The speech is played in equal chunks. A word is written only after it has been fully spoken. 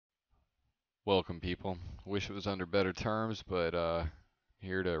Welcome, people. Wish it was under better terms, but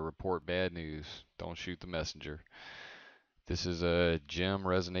here to report bad news. Don't shoot the messenger. This is Jim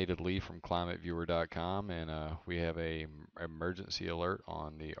Resonated Lee from ClimateViewer.com, and we have a emergency alert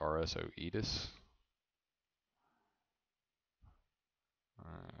on the RSO EDIS.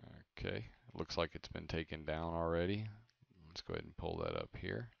 Okay, looks like it's been taken down already. Let's go ahead and pull that up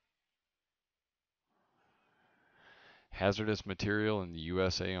here. Hazardous material in the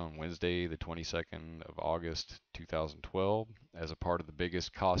USA on Wednesday, the 22nd of August, 2012, as a part of the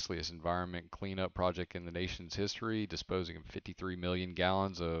biggest, costliest environment cleanup project in the nation's history, disposing of 53 million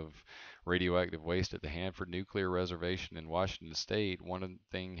gallons of radioactive waste at the Hanford Nuclear Reservation in Washington State. One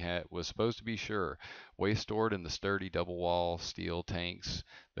thing was supposed to be sure: waste stored in the sturdy double-wall steel tanks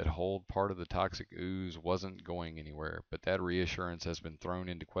that hold part of the toxic ooze wasn't going anywhere. But that reassurance has been thrown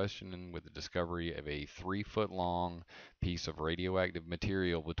into question with the discovery of a 3-foot-long piece of radioactive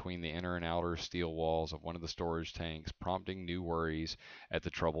material between the inner and outer steel walls of one of the storage tanks, prompting new worries at the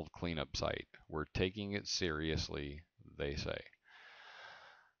troubled cleanup site. We're taking it seriously, they say.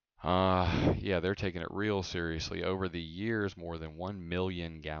 Yeah, they're taking it real seriously. Over the years, more than 1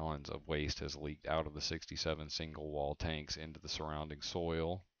 million gallons of waste has leaked out of the 67 single wall tanks into the surrounding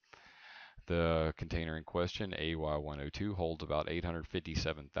soil. The container in question, AY102, holds about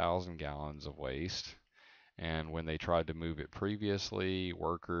 857,000 gallons of waste. And when they tried to move it previously,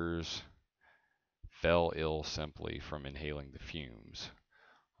 workers fell ill simply from inhaling the fumes.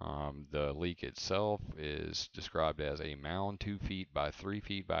 The leak itself is described as a mound 2 feet by 3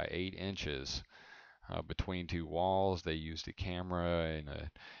 feet by 8 inches between two walls. They used a camera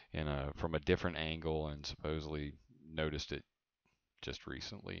from a different angle and supposedly noticed it just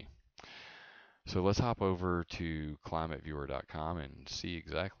recently. So let's hop over to climateviewer.com and see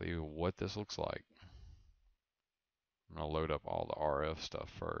exactly what this looks like. I'm going to load up all the RF stuff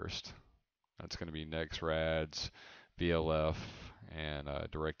first. That's going to be NextRads, VLF, and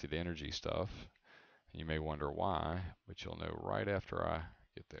directed energy stuff. You may wonder why, but you'll know right after I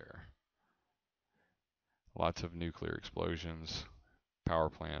get there. Lots of nuclear explosions, power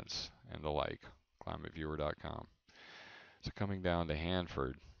plants, and the like. ClimateViewer.com. So coming down to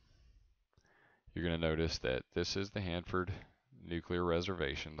Hanford, you're going to notice that this is the Hanford Nuclear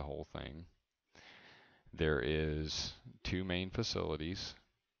Reservation, the whole thing. There is two main facilities,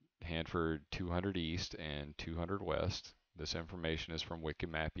 Hanford 200 East and 200 West. This information is from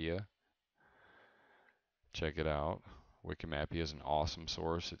Wikimapia. Check it out. Wikimapia is an awesome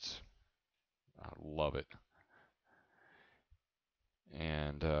source. I love it.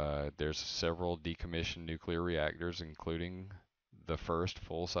 And there's several decommissioned nuclear reactors, including the first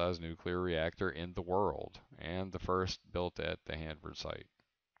full-size nuclear reactor in the world, and the first built at the Hanford site.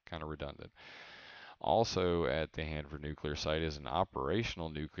 Kind of redundant. Also at the Hanford nuclear site is an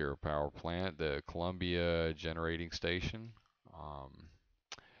operational nuclear power plant, the Columbia Generating Station,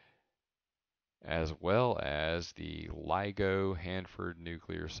 as well as the LIGO Hanford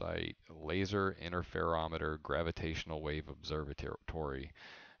nuclear site Laser Interferometer Gravitational Wave Observatory.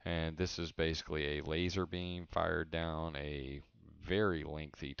 And this is basically a laser beam fired down a very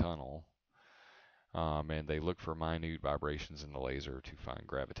lengthy tunnel. And they look for minute vibrations in the laser to find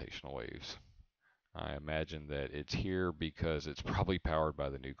gravitational waves. I imagine that it's here because it's probably powered by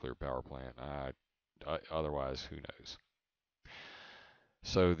the nuclear power plant. Otherwise, who knows?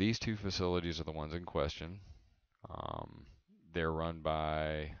 So these two facilities are the ones in question. Um, they're run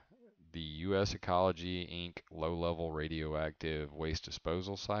by the U.S. Ecology Inc. Low-Level Radioactive Waste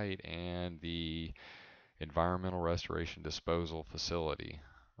Disposal Site and the Environmental Restoration Disposal Facility.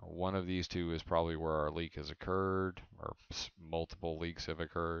 One of these two is probably where our leak has occurred, or multiple leaks have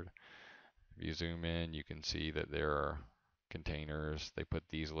occurred. If you zoom in, you can see that there are containers. They put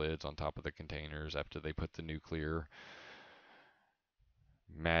these lids on top of the containers after they put the nuclear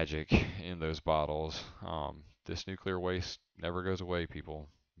magic in those bottles. This nuclear waste never goes away, people.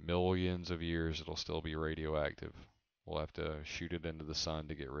 Millions of years it'll still be radioactive. We'll have to shoot it into the sun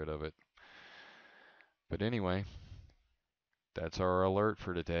to get rid of it. But anyway, that's our alert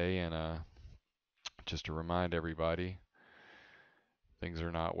for today, and just to remind everybody, things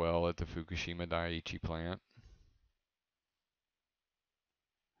are not well at the Fukushima Daiichi plant.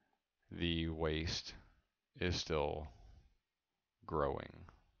 The waste is still growing.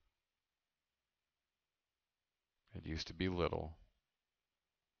 It used to be little.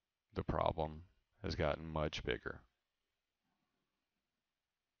 The problem has gotten much bigger.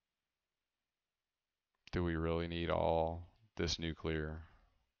 Do we really need all this nuclear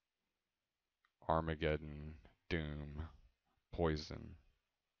Armageddon, doom, poison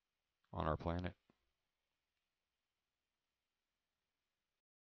on our planet?